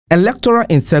Electoral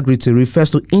integrity refers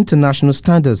to international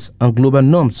standards and global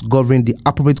norms governing the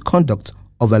appropriate conduct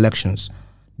of elections.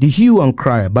 The hue and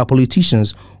cry by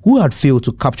politicians who had failed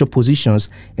to capture positions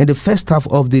in the first half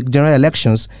of the general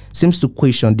elections seems to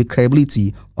question the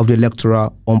credibility of the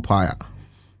electoral umpire.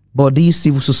 But these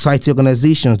civil society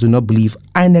organizations do not believe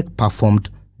INEC performed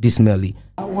dismally.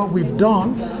 What we've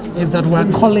done is that we're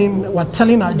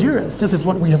telling Nigerians this is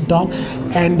what we have done,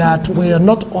 and that we are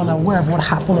not unaware of what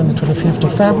happened on the 25th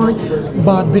of February.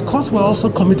 But because we're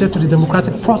also committed to the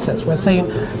democratic process, we're saying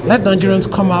let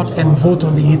Nigerians come out and vote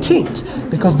on the 18th,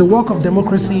 because the work of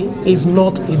democracy is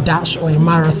not a dash or a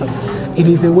marathon. It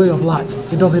is a way of life.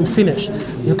 It doesn't finish.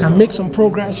 You can make some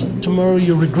progress, tomorrow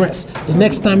you regress. The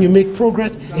next time you make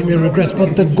progress, you may regress.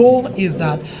 But the goal is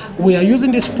that we are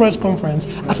using this press conference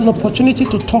as an opportunity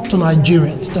to talk to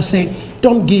Nigerians, to say,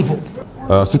 don't give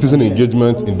up. Citizen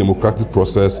engagement in democratic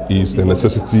process is a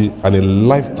necessity and a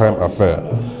lifetime affair.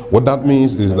 What that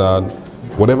means is that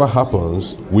whatever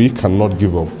happens, we cannot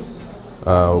give up.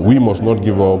 We must not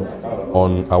give up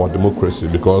on our democracy,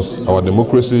 because our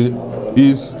democracy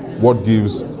is what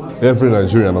gives every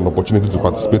Nigerian an opportunity to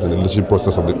participate in the leadership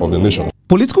process of the nation.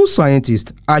 Political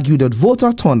scientists argue that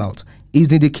voter turnout is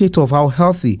the indicator of how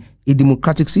healthy a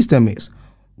democratic system is,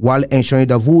 while ensuring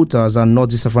that voters are not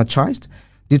disenfranchised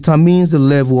determines the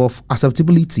level of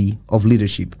acceptability of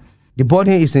leadership. The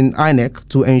burden is in INEC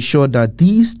to ensure that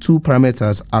these two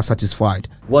parameters are satisfied.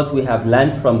 What we have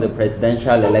learned from the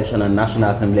presidential election and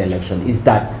National Assembly election is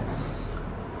that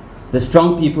the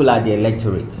strong people are the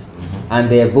electorate, and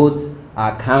their votes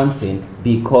are counting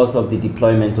because of the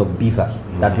deployment of beavers,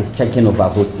 that is checking over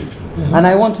voting. And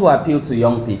I want to appeal to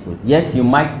young people. Yes, you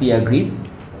might be aggrieved,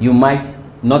 you might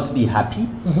not be happy,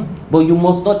 but you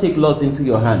must not take laws into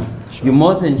your hands. Sure. You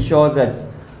must ensure that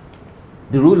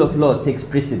the rule of law takes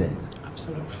precedence.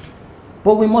 Absolutely.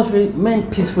 But we must remain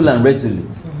peaceful and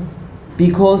resolute,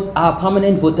 because our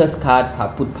permanent voters card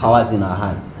have put powers in our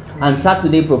hands. And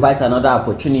Saturday provides another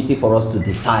opportunity for us to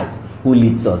decide who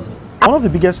leads us. One of the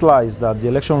biggest lies that the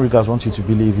election riggers want you to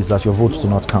believe is that your votes do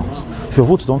not count. If your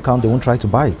votes don't count, they won't try to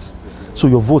buy it. So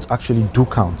your votes actually do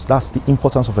count. That's the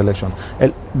importance of election.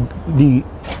 The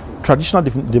traditional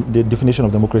definition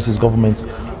of democracy is government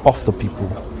of the people,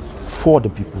 for the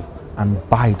people, and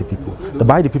by the people. The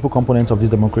by the people component of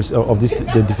this democracy,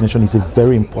 the definition, is a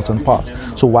very important part.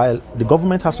 So while the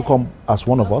government has to come as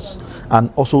one of us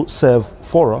and also serve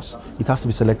for us, it has to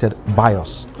be selected by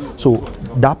us. So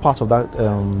that part of that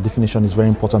definition is very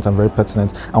important and very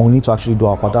pertinent, and we need to actually do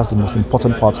our part. That's the most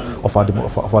important part of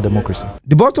our democracy.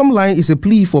 The bottom line is a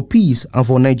plea for peace and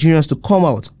for Nigerians to come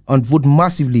out and vote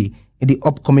massively in the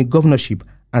upcoming governorship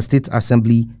and state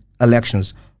assembly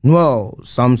elections. Noel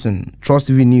Samson, Trust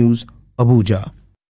TV News, Abuja.